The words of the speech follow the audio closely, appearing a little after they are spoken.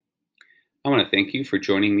thank you for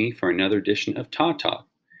joining me for another edition of Todd Talk,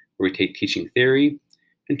 where we take teaching theory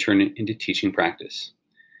and turn it into teaching practice.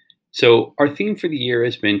 So, our theme for the year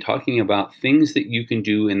has been talking about things that you can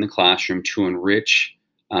do in the classroom to enrich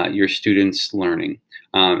your students' learning,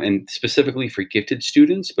 and specifically for gifted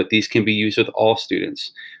students, but these can be used with all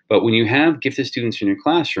students. But when you have gifted students in your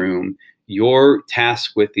classroom, you're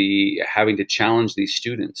tasked with having to challenge these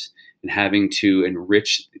students and having to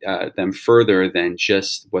enrich them further than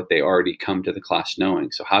just what they already come to the class knowing.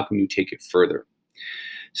 So how can you take it further?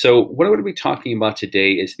 So what I'm going to be talking about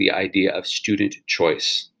today is the idea of student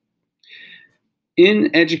choice. In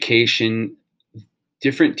education,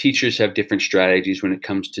 different teachers have different strategies when it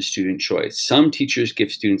comes to student choice. Some teachers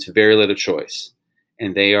give students very little choice,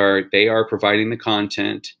 and they are providing the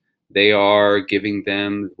content. They are giving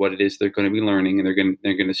them what it is they're going to be learning, and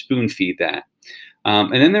they're going to spoon feed that.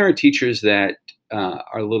 And then there are teachers that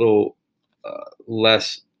are a little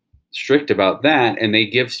less strict about that, and they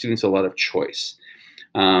give students a lot of choice.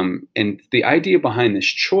 And the idea behind this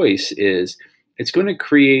choice is it's going to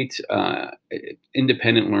create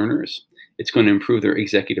independent learners. It's going to improve their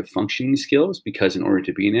executive functioning skills, because in order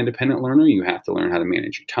to be an independent learner, you have to learn how to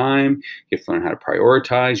manage your time. You have to learn how to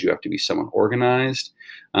prioritize. You have to be somewhat organized.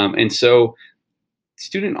 And so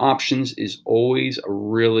student options is always a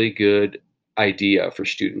really good idea for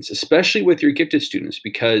students, especially with your gifted students,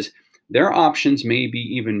 because their options may be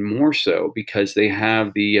even more so because they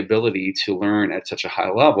have the ability to learn at such a high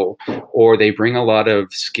level, or they bring a lot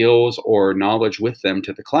of skills or knowledge with them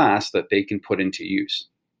to the class that they can put into use.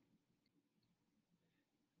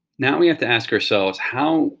 Now we have to ask ourselves,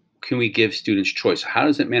 how can we give students choice? How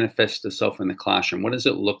does it manifest itself in the classroom? What does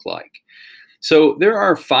it look like? So there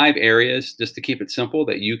are 5 areas, just to keep it simple,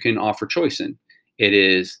 that you can offer choice in. It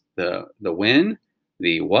is the when,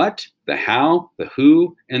 the what, the how, the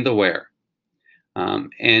who, and the where.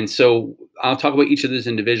 And so I'll talk about each of those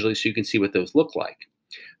individually so you can see what those look like.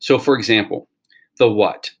 So for example, the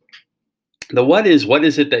what. The what is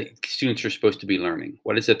it that students are supposed to be learning?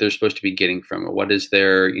 What is it they're supposed to be getting from it? What is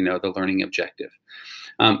their, the learning objective?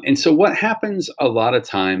 And so what happens a lot of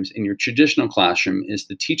times in your traditional classroom is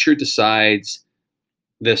the teacher decides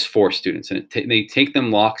this for students, and they take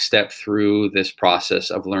them lockstep through this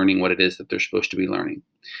process of learning what it is that they're supposed to be learning.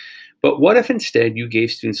 But what if instead you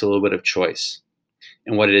gave students a little bit of choice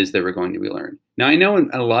in what it is they were going to be learning? Now, I know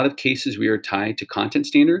in a lot of cases we are tied to content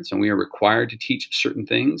standards, and we are required to teach certain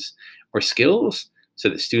things or skills so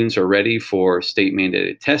that students are ready for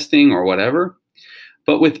state-mandated testing or whatever.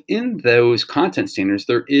 But within those content standards,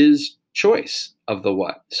 there is choice of the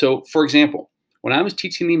what. So, for example, when I was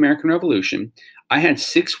teaching the American Revolution, I had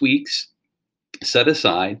 6 weeks set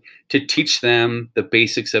aside to teach them the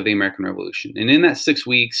basics of the American Revolution. And in that 6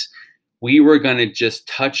 weeks, we were going to just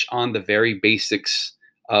touch on the very basics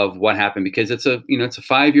of what happened, because it's a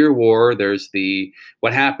 5-year war. There's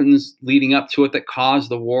what happens leading up to it that caused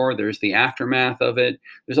the war. There's the aftermath of it.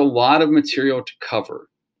 There's a lot of material to cover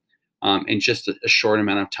in just a short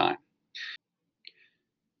amount of time.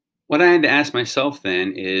 What I had to ask myself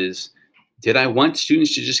then is, did I want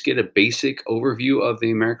students to just get a basic overview of the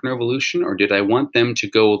American Revolution, or did I want them to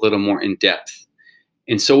go a little more in depth?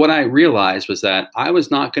 And so what I realized was that I was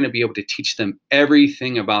not going to be able to teach them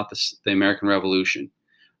everything about the American Revolution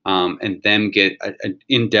and them get an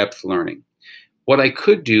in-depth learning. What I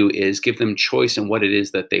could do is give them choice in what it is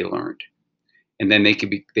that they learned. And then they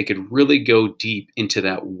could really go deep into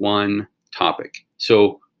that one topic.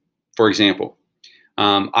 So, for example,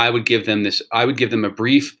 I would give them a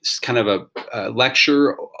brief kind of a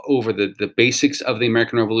lecture over the basics of the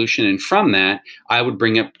American Revolution. And from that, I would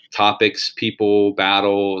bring up topics, people,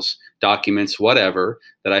 battles, documents, whatever,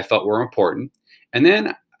 that I felt were important. And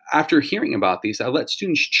then after hearing about these, I let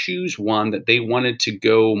students choose one that they wanted to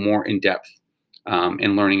go more in depth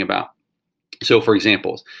in learning about. So, for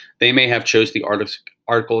example, they may have chosen the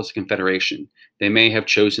Articles of Confederation. They may have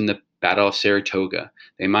chosen the Battle of Saratoga.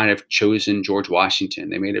 They might have chosen George Washington.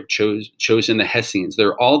 They may have chosen the Hessians. There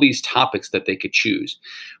are all these topics that they could choose,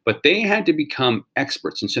 but they had to become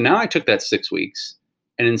experts. And so now I took that 6 weeks,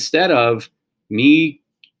 and instead of me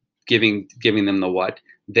giving them the what,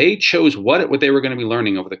 they chose what they were going to be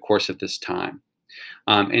learning over the course of this time.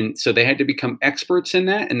 And so they had to become experts in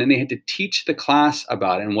that, and then they had to teach the class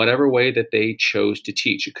about it in whatever way that they chose to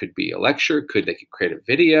teach. It could be a lecture, they could create a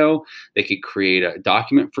video, they could create a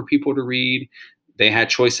document for people to read. They had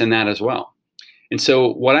choice in that as well. And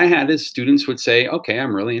so what I had is students would say, okay,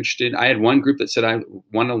 I'm really interested. I had one group that said, I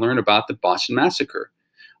want to learn about the Boston Massacre.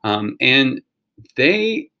 And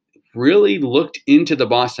they really looked into the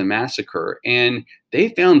Boston Massacre, and they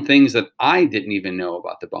found things that I didn't even know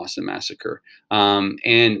about the Boston Massacre,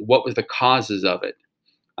 and what was the causes of it,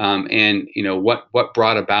 and what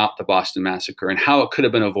brought about the Boston Massacre and how it could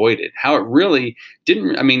have been avoided. How it really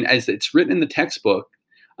didn't. I mean, as it's written in the textbook,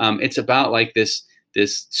 it's about like this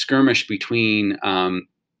skirmish between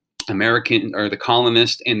American or the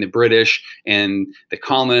colonists and the British, and the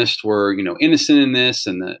colonists were innocent in this,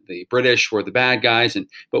 and the British were the bad guys. And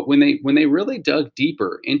but when they really dug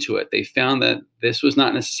deeper into it, they found that this was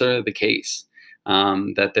not necessarily the case.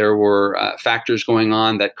 That there were factors going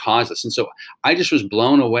on that caused this, and so I just was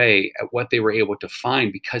blown away at what they were able to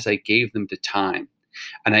find because I gave them the time.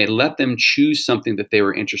 And I let them choose something that they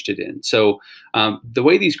were interested in. So the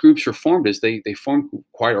way these groups were formed is they formed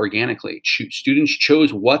quite organically. Students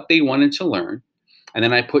chose what they wanted to learn, and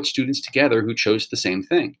then I put students together who chose the same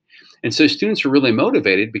thing. And so students were really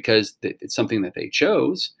motivated because it's something that they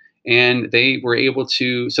chose, and they were able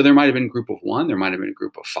to. So there might have been a group of 1, there might have been a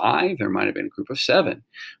group of 5, there might have been a group of 7,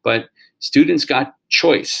 but students got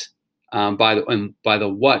choice by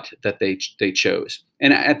the what that they chose.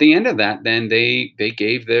 And at the end of that, then they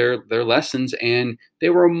gave their lessons, and they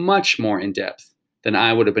were much more in depth than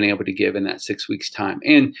I would have been able to give in that 6 weeks time.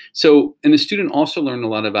 And the student also learned a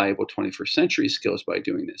lot of valuable 21st century skills by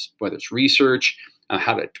doing this, whether it's research,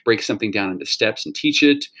 how to break something down into steps and teach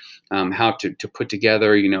it, how to put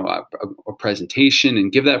together, a presentation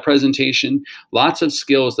and give that presentation, lots of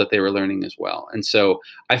skills that they were learning as well. And so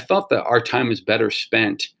I felt that our time was better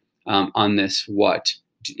spent on this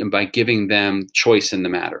by giving them choice in the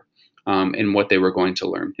matter, and what they were going to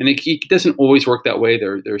learn. And it doesn't always work that way.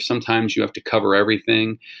 There's sometimes you have to cover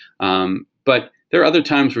everything, but there are other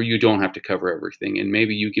times where you don't have to cover everything, and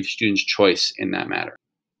maybe you give students choice in that matter.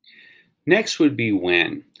 Next would be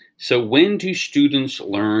when. So when do students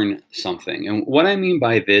learn something? And what I mean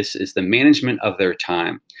by this is the management of their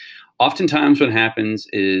time. Oftentimes what happens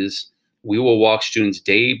is we will walk students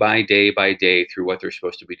day by day by day through what they're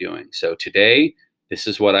supposed to be doing. So today, this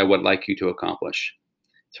is what I would like you to accomplish.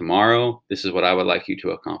 Tomorrow, this is what I would like you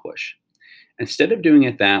to accomplish. Instead of doing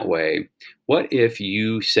it that way, what if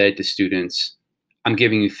you said to students, I'm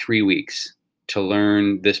giving you 3 weeks to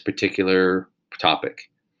learn this particular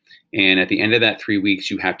topic. And at the end of that 3 weeks,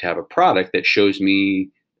 you have to have a product that shows me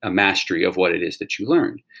a mastery of what it is that you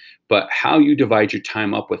learned. But how you divide your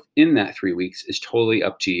time up within that 3 weeks is totally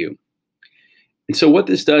up to you. And so what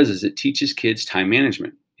this does is it teaches kids time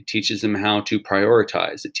management. It teaches them how to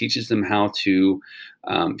prioritize. It teaches them how to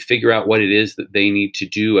figure out what it is that they need to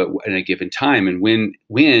do at a given time, and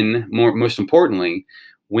most importantly,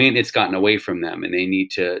 when it's gotten away from them and they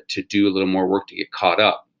need to do a little more work to get caught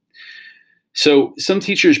up. So some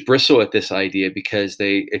teachers bristle at this idea because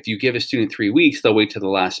if you give a student 3 weeks, they'll wait to the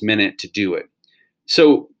last minute to do it.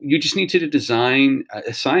 So you just need to design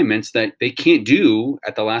assignments that they can't do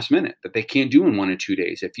at the last minute, that they can't do in 1 or 2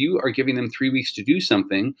 days. If you are giving them 3 weeks to do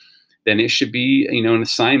something, then it should be an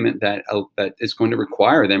assignment that is going to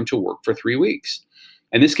require them to work for 3 weeks.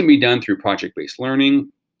 And this can be done through project-based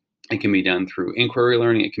learning. It can be done through inquiry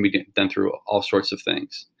learning. It can be done through all sorts of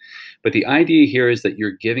things. But the idea here is that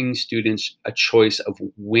you're giving students a choice of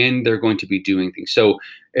when they're going to be doing things. So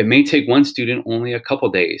it may take one student only a couple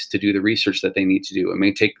days to do the research that they need to do. It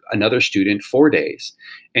may take another student 4 days.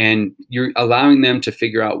 And you're allowing them to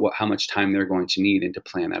figure out how much time they're going to need and to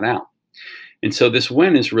plan that out. And so this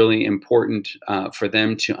when is really important for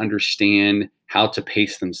them to understand how to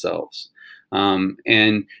pace themselves.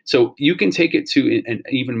 And so you can take it to an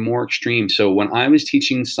even more extreme. So when I was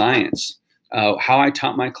teaching science, how I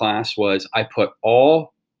taught my class was I put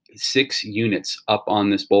all 6 units up on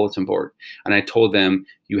this bulletin board, and I told them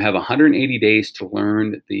you have 180 days to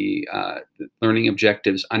learn the learning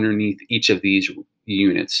objectives underneath each of these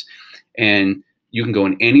units, and you can go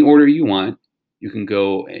in any order you want. You can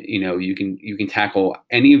go, you can tackle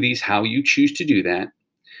any of these how you choose to do that,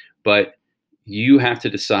 but you have to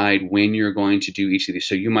decide when you're going to do each of these.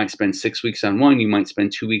 So you might spend 6 weeks on one, you might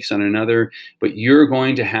spend 2 weeks on another, but you're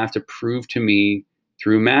going to have to prove to me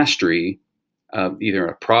through mastery of either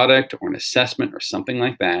a product or an assessment or something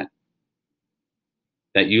like that,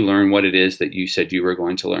 that you learn what it is that you said you were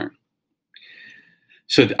going to learn.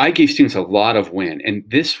 So I gave students a lot of when, and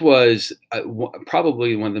this was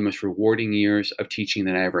probably one of the most rewarding years of teaching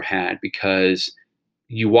that I ever had, because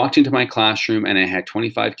you walked into my classroom and I had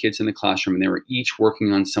 25 kids in the classroom, and they were each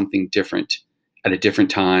working on something different at a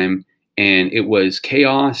different time. And it was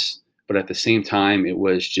chaos, but at the same time, it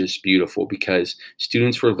was just beautiful because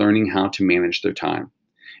students were learning how to manage their time.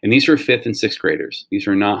 And these were 5th and 6th graders. These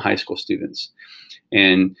are not high school students.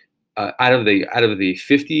 And out of the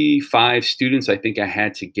 55 students I think I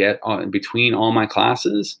had to get on between all my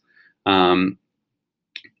classes, um,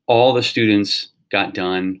 all the students got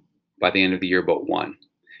done by the end of the year but one.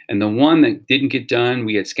 And the one that didn't get done,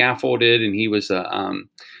 we had scaffolded, and he was got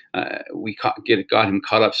him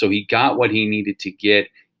caught up, so he got what he needed to get.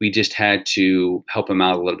 We just had to help him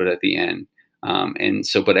out a little bit at the end.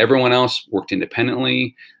 But everyone else worked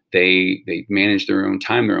independently. They managed their own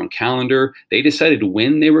time, their own calendar. They decided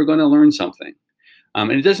when they were going to learn something.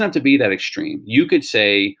 And it doesn't have to be that extreme. You could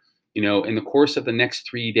say, in the course of the next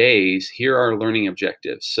 3 days, here are learning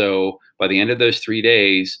objectives. So by the end of those 3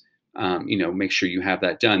 days, make sure you have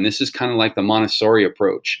that done. This is kind of like the Montessori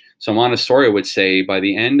approach. So Montessori would say, by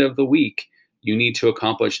the end of the week, you need to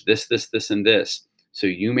accomplish this, this, this, and this. So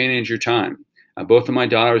you manage your time. Both of my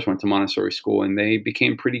daughters went to Montessori school, and they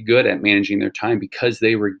became pretty good at managing their time because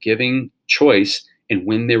they were giving choice in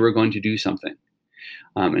when they were going to do something.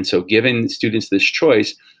 And so giving students this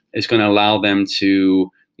choice is going to allow them to,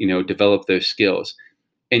 develop those skills.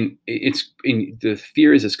 And the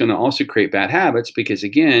fear is it's going to also create bad habits because,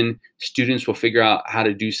 again, students will figure out how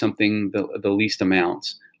to do something the least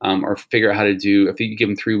amounts, or figure out how to do, if you give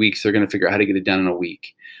them 3 weeks, they're going to figure out how to get it done in a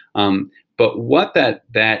week. But what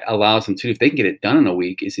that allows them to do, if they can get it done in a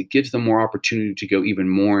week, is it gives them more opportunity to go even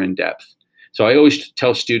more in depth. So I always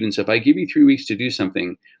tell students, if I give you 3 weeks to do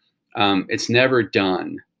something, it's never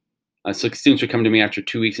done. So students would come to me after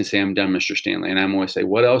 2 weeks and say, I'm done, Mr. Stanley. And I'm always say,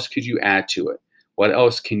 what else could you add to it? What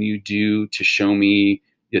else can you do to show me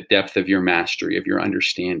the depth of your mastery, of your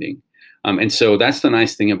understanding? And so that's the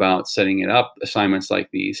nice thing about setting it up, assignments like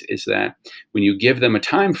these, is that when you give them a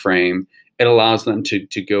time frame, it allows them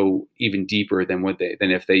to go even deeper than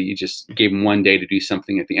if you just gave them 1 day to do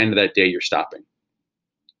something. At the end of that day, you're stopping.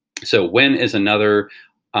 So when is another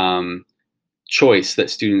choice that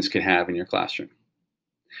students can have in your classroom?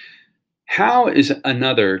 How is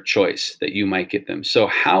another choice that you might get them? So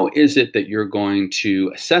how is it that you're going to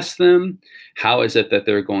assess them? How is it that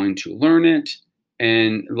they're going to learn it?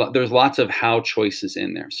 And there's lots of how choices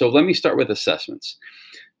in there. So let me start with assessments.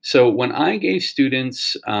 So when I gave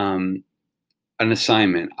students an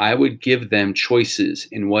assignment, I would give them choices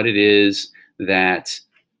in what it is that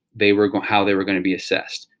how they were going to be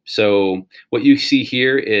assessed. So what you see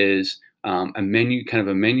here is a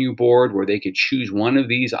menu board where they could choose one of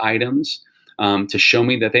these items to show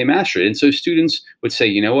me that they mastered it. And so students would say,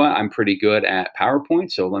 you know what, I'm pretty good at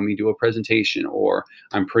PowerPoint, so let me do a presentation. Or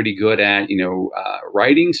I'm pretty good at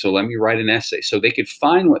writing, so let me write an essay. So they could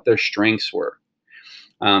find what their strengths were.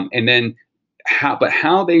 And then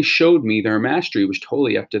how they showed me their mastery was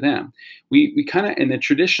totally up to them. We kind of, in the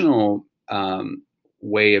traditional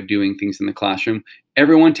way of doing things in the classroom,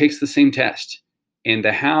 everyone takes the same test, and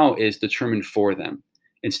the how is determined for them.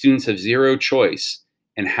 And students have zero choice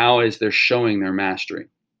in how is they're showing their mastery.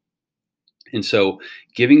 And so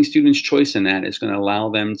giving students choice in that is going to allow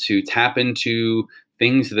them to tap into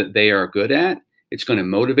things that they are good at. It's going to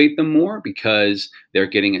motivate them more because they're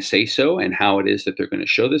getting a say-so and how it is that they're going to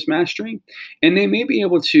show this mastery. And they may be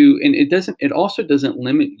able to, and it also doesn't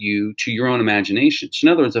limit you to your own imagination. So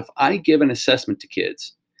in other words, if I give an assessment to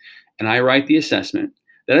kids and I write the assessment,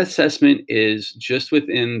 that assessment is just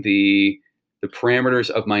within the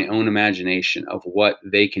parameters of my own imagination of what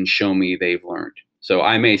they can show me they've learned. So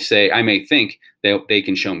I may think they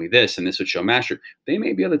can show me this and this would show mastery. They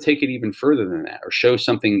may be able to take it even further than that or show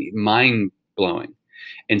something mind-blowing.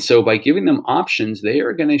 And so by giving them options, they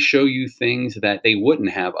are going to show you things that they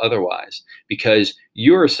wouldn't have otherwise, because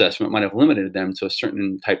your assessment might have limited them to a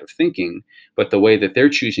certain type of thinking, but the way that they're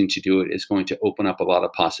choosing to do it is going to open up a lot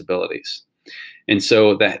of possibilities. And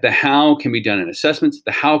so the how can be done in assessments,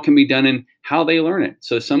 the how can be done in how they learn it.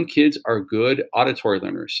 So some kids are good auditory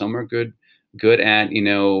learners, some are good at,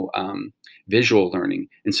 visual learning.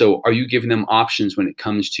 And so are you giving them options when it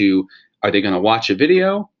comes to, are they going to watch a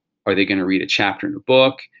video? Are they going to read a chapter in a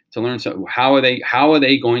book to learn something? How are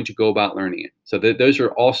they going to go about learning it? So those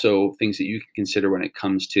are also things that you can consider when it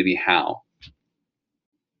comes to the how.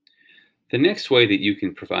 The next way that you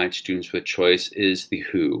can provide students with choice is the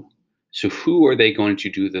who. So who are they going to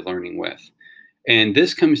do the learning with? And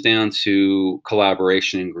this comes down to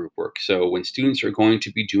collaboration and group work. So when students are going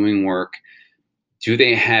to be doing work, do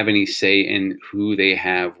they have any say in who they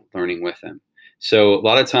have learning with them? So a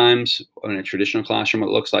lot of times in a traditional classroom, what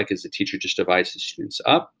it looks like is the teacher just divides the students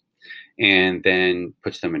up and then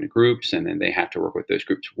puts them into groups, and then they have to work with those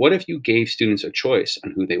groups. What if you gave students a choice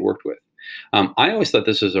on who they worked with? I always thought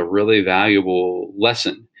this was a really valuable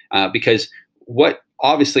lesson because what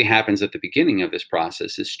obviously happens at the beginning of this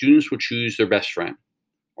process is students will choose their best friend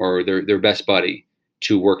or their best buddy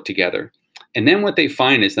to work together. And then what they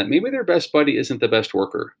find is that maybe their best buddy isn't the best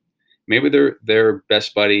worker. Maybe their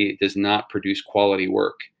best buddy does not produce quality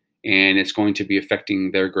work, and it's going to be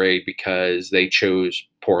affecting their grade because they chose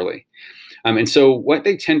poorly. And so what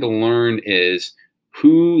they tend to learn is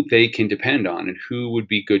who they can depend on and who would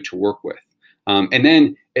be good to work with. And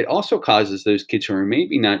then it also causes those kids who are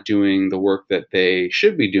maybe not doing the work that they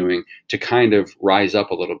should be doing to kind of rise up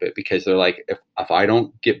a little bit, because they're like, if I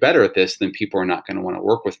don't get better at this, then people are not going to want to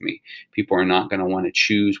work with me. People are not going to want to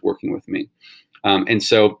choose working with me. And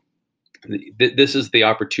so this is the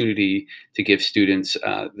opportunity to give students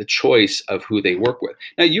the choice of who they work with.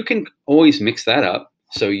 Now, you can always mix that up.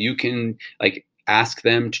 So you can like ask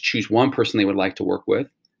them to choose one person they would like to work with,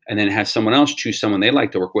 and then have someone else choose someone they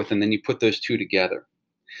like to work with, and then you put those two together.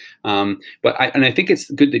 But I think it's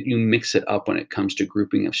good that you mix it up when it comes to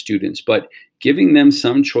grouping of students, but giving them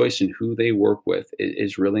some choice in who they work with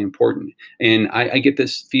is really important. And I get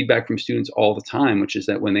this feedback from students all the time, which is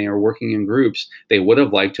that when they are working in groups, they would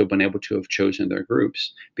have liked to have been able to have chosen their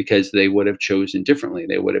groups, because they would have chosen differently.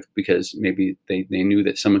 They would have, because maybe they knew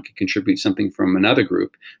that someone could contribute something from another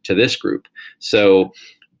group to this group. So,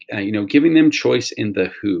 giving them choice in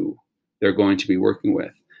the who they're going to be working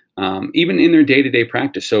with. Even in their day-to-day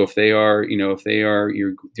practice. So if you're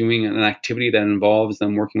doing an activity that involves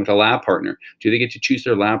them working with a lab partner, do they get to choose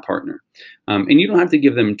their lab partner? And you don't have to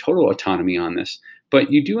give them total autonomy on this,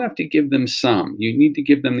 but you do have to give them some. You need to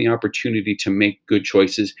give them the opportunity to make good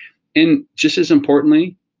choices. And just as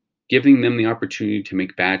importantly, giving them the opportunity to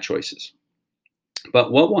make bad choices.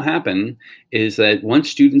 But what will happen is that once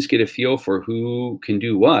students get a feel for who can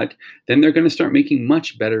do what, then they're going to start making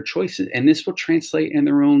much better choices. And this will translate in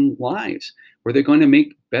their own lives, where they're going to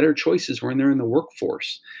make better choices when they're in the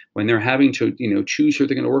workforce, when they're having to, choose who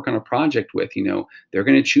they're going to work on a project with. They're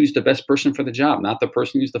going to choose the best person for the job, not the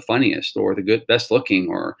person who's the funniest or the best looking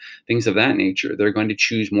or things of that nature. They're going to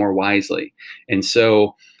choose more wisely. And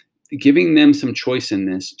so giving them some choice in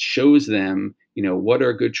this shows them, what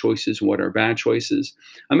are good choices, what are bad choices.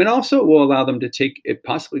 It also will allow them to take it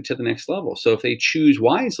possibly to the next level. So if they choose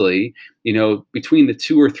wisely, between the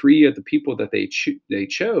two or three of the people that they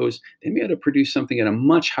chose, they may be able to produce something at a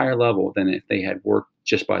much higher level than if they had worked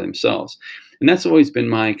just by themselves. And that's always been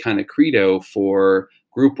my kind of credo for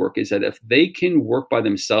group work, is that if they can work by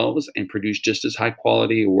themselves and produce just as high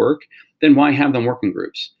quality work, then why have them work in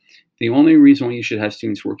groups? The only reason why you should have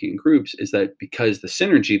students working in groups is that because the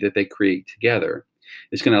synergy that they create together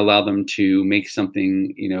is going to allow them to make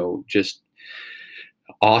something, just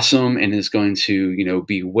awesome, and is going to,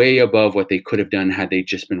 be way above what they could have done had they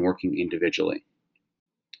just been working individually.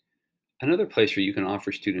 Another place where you can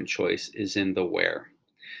offer student choice is in the where.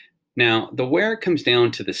 Now, the where comes down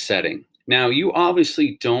to the setting. Now, you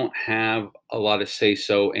obviously don't have a lot of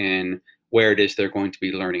say-so in where it is they're going to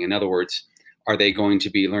be learning. In other words, are they going to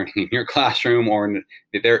be learning in your classroom, or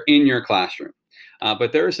they're in your classroom?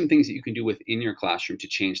 But there are some things that you can do within your classroom to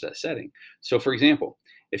change that setting. So for example,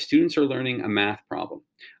 if students are learning a math problem,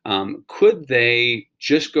 could they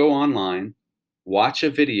just go online, watch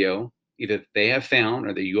a video, either that they have found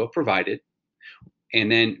or that you have provided,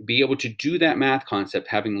 and then be able to do that math concept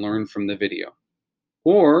having learned from the video?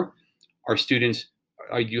 Or are students,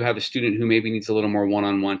 you have a student who maybe needs a little more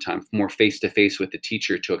one-on-one time, more face-to-face with the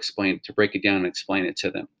teacher to explain, to break it down and explain it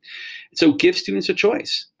to them. So give students a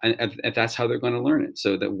choice, and that's how they're going to learn it.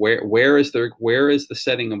 So that where is the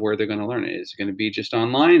setting of where they're going to learn it? Is it going to be just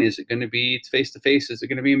online? Is it going to be face-to-face? Is it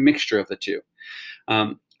going to be a mixture of the two?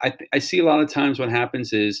 I see a lot of times what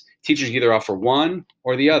happens is teachers either offer one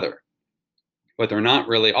or the other, but they're not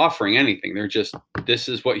really offering anything. They're just, this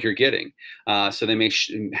is what you're getting. So they may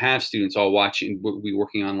have students all watching, be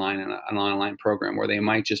working online in an online program, where they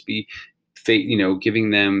might just be, giving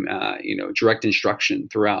them, direct instruction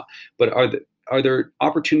throughout. But are there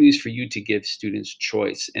opportunities for you to give students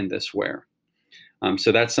choice in this where?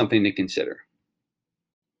 So that's something to consider.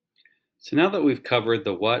 So now that we've covered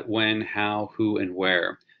the what, when, how, who, and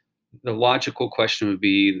where, the logical question would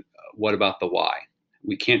be, what about the why?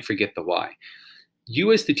 We can't forget the why.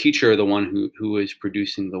 You as the teacher are the one who is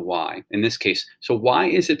producing the why in this case. So why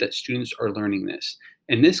is it that students are learning this?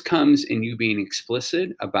 And this comes in you being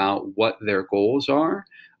explicit about what their goals are,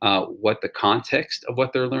 what the context of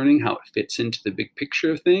what they're learning, how it fits into the big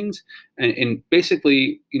picture of things. And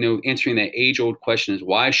basically, answering that age-old question is,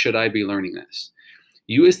 why should I be learning this?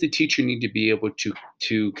 You as the teacher need to be able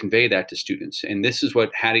to convey that to students. And this is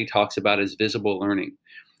what Hattie talks about as visible learning,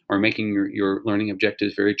 or making your learning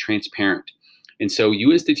objectives very transparent. And so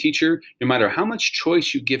you as the teacher, no matter how much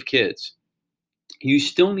choice you give kids, you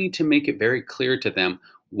still need to make it very clear to them,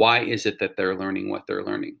 why is it that they're learning what they're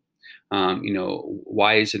learning?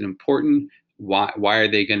 Why is it important? why are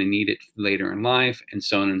they going to need it later in life, and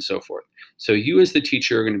so on and so forth. So you as the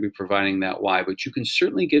teacher are going to be providing that why, but you can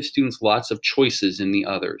certainly give students lots of choices in the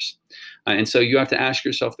others. And so you have to ask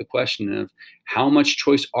yourself the question of how much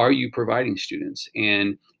choice are you providing students?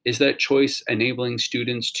 And is that choice enabling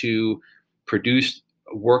students to produce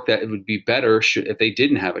work that would be better if they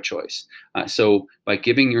didn't have a choice? So by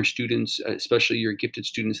giving your students, especially your gifted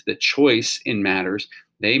students, the choice in matters,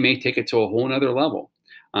 they may take it to a whole nother level.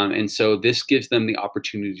 And so this gives them the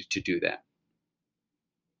opportunity to do that.